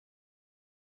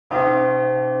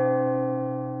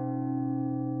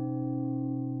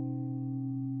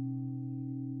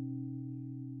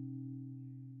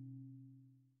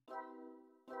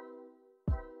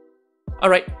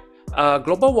Alright,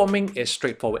 global warming is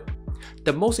straightforward.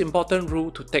 The most important rule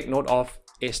to take note of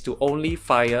is to only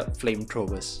fire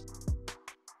flamethrowers.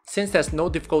 Since there's no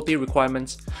difficulty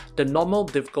requirements, the normal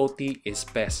difficulty is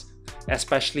best,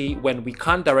 especially when we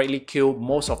can't directly kill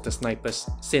most of the snipers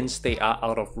since they are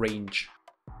out of range.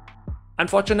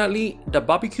 Unfortunately, the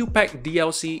BBQ Pack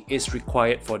DLC is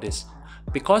required for this,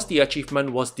 because the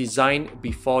achievement was designed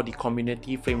before the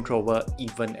community flamethrower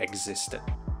even existed.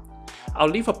 I'll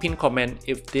leave a pinned comment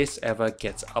if this ever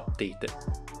gets updated.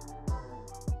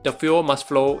 The fuel must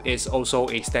flow is also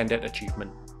a standard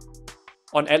achievement.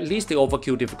 On at least the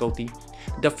overkill difficulty,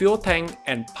 the fuel tank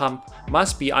and pump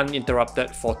must be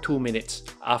uninterrupted for 2 minutes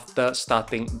after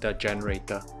starting the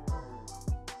generator.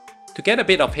 To get a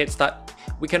bit of head start,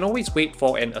 we can always wait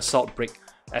for an assault break,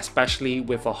 especially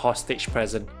with a hostage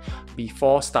present,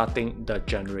 before starting the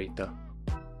generator.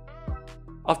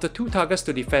 Of the 2 targets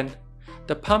to defend,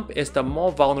 the pump is the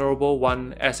more vulnerable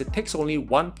one as it takes only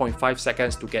 1.5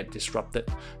 seconds to get disrupted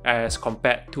as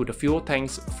compared to the fuel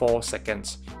tank's 4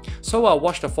 seconds, so I'll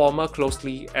watch the former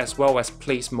closely as well as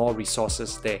place more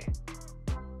resources there.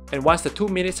 And once the 2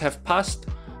 minutes have passed,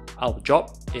 our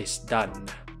job is done.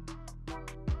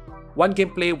 One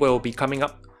gameplay will be coming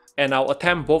up and I'll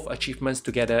attempt both achievements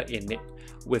together in it,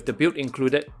 with the build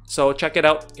included, so check it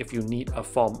out if you need a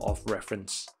form of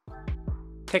reference.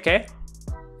 Take care,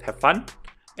 have fun,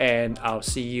 and I'll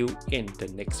see you in the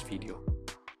next video.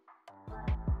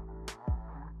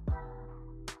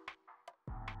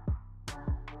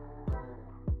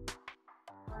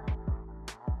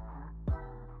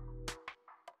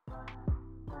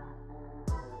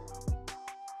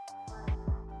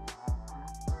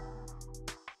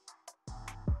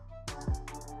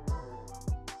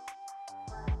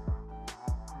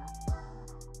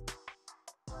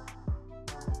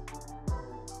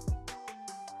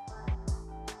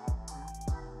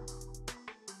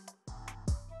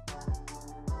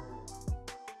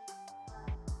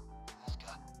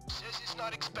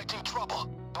 Not expecting trouble,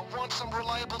 but want some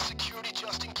reliable security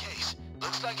just in case.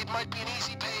 Looks like it might be an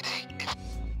easy payday.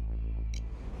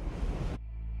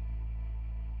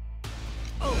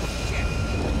 Oh shit!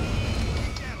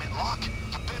 Damn it, Locke!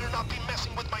 You better not be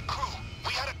messing with my crew.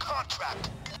 We had a contract.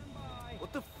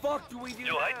 What the fuck do we do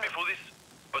You now? hate me for this,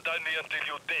 but only until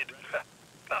you're dead.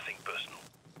 Nothing personal.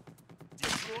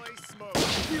 Deploy smoke. I'm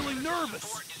feeling nervous.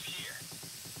 Support is here.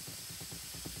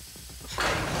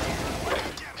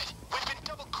 Damn it! We've been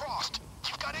double-crossed.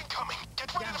 You've got incoming.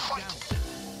 Get ready to fight.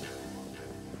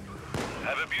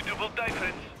 Have a beautiful day,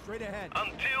 friends. Straight ahead.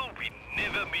 Until we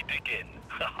never meet again.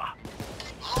 Locke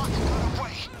got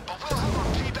away, but we'll have our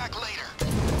payback later.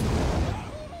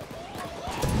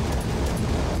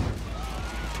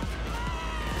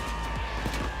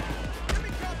 Give me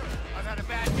cover. I've had a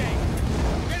bad day.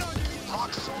 Get on your knees.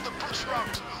 Locke sold the butcher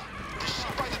out too. The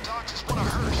sheep by the docks is one of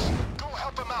hers. Go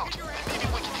help him out, and maybe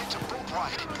we can hitch a boat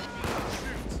ride.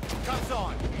 Cuffs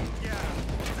on. Yeah.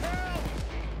 Help!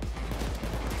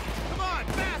 Come on,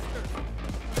 faster!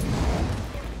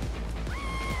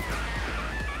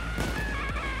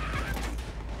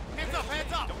 Hands up,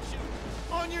 hands up! Don't shoot.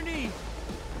 On your knees.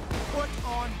 Put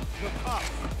on the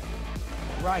cuffs.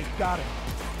 Right, got it.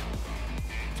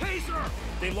 Taser!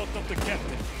 They locked up the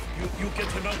captain. You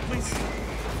get him out, please?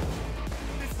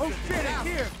 Oh shit, it's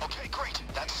here! Okay, great.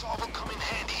 That saw will come in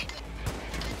handy.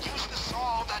 Use the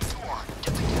saw on that door.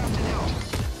 Get the captain out.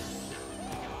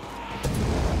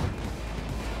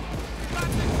 Got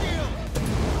the shield!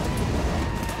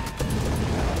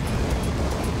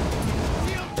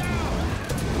 Shield down!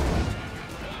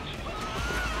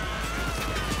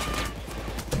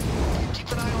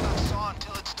 Keep an eye on that saw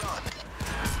until it's done.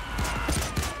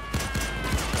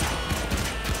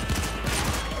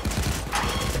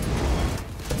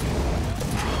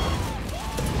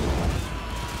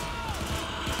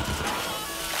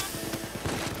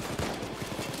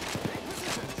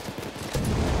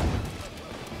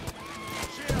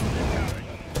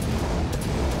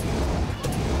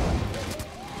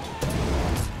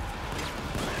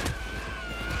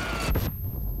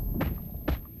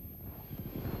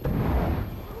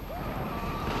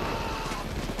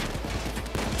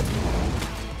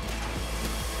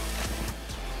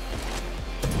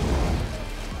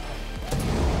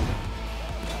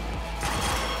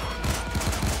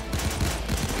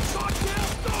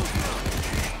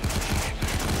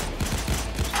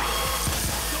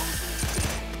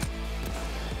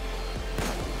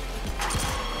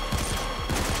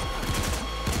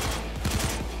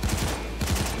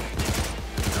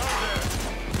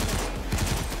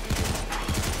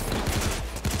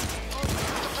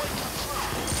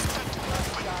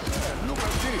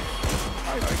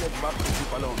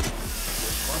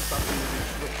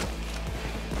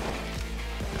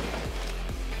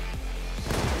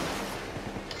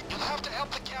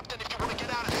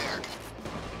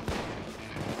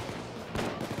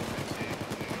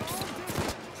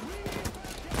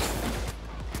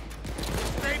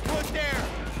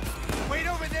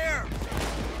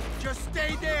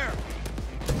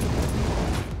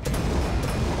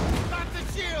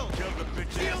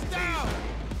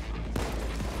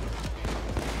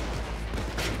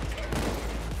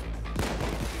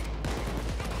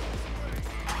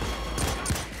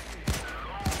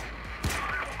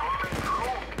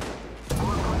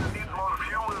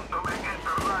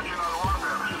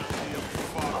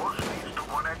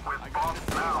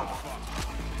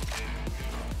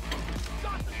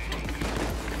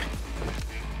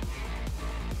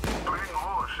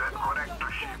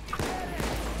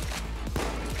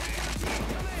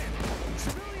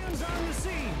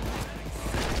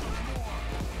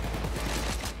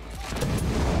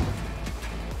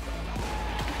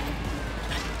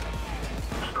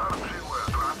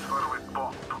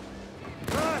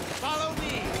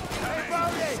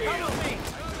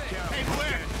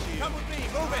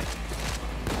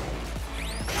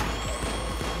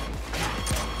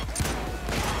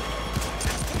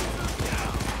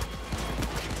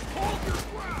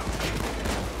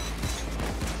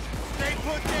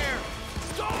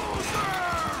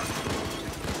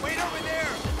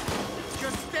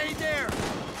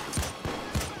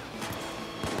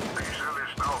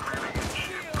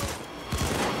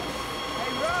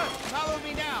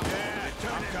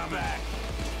 back!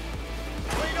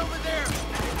 Wait over there!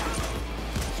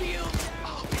 Shield!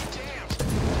 I'll be damned.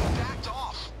 They backed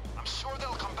off. I'm sure they'll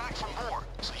come back for more,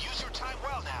 so use your time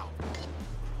well now.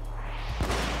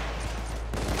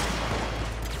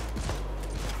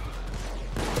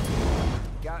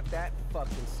 Got that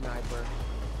fucking sniper.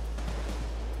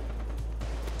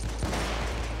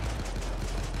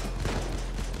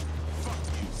 Fuck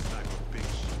you, sniper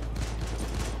bitch.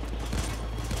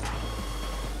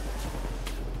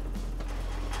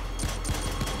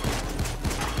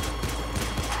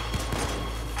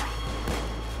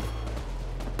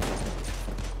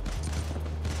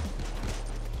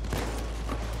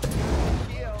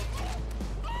 Shield.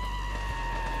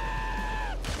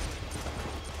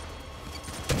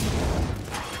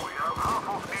 We have half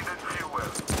of needed fuel.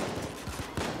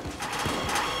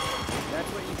 That's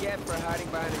what you get for hiding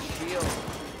behind a shield,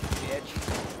 bitch.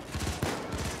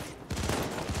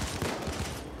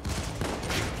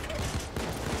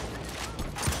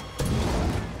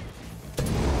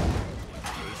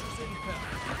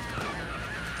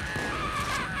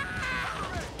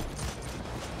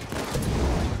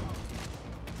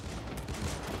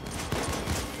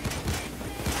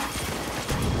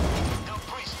 Now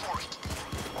brace for it.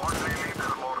 Only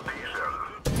little more diesel.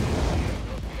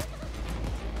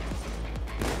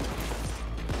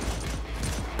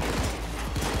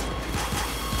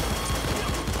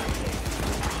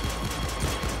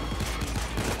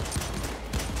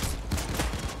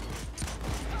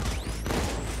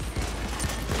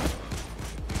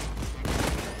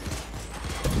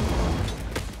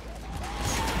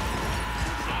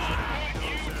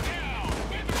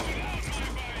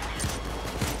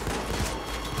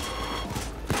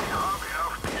 We have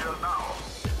enough diesel now.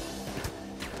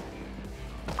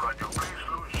 Can you please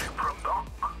lose ship from dock?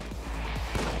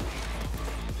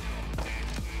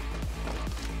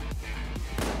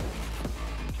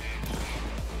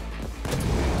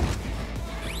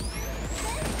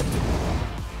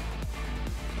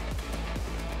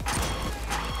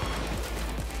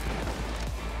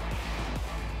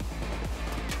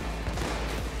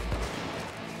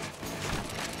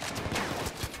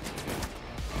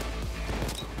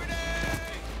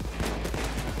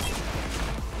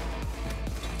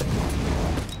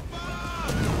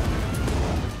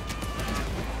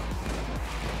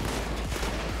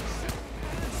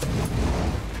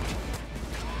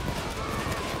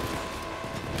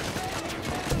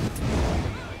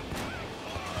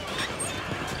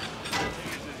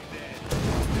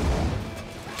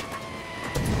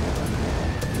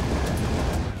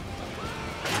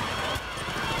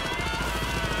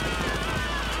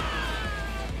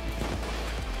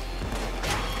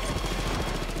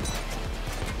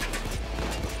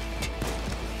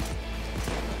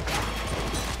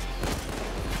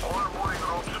 All mooring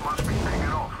ropes must be taken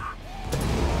off.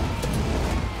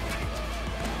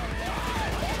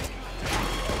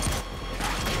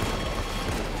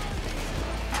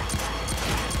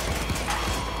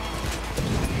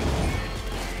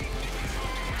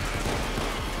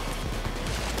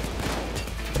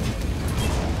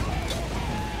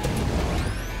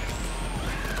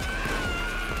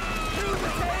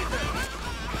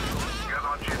 Get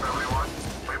on ship, everyone.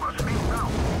 We must leave now.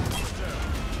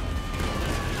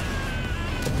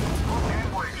 Put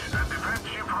gateways and defend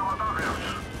ship from attackers.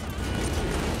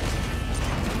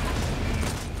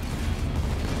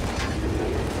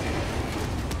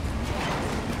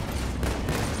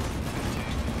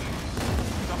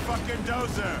 The fucking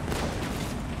dozer!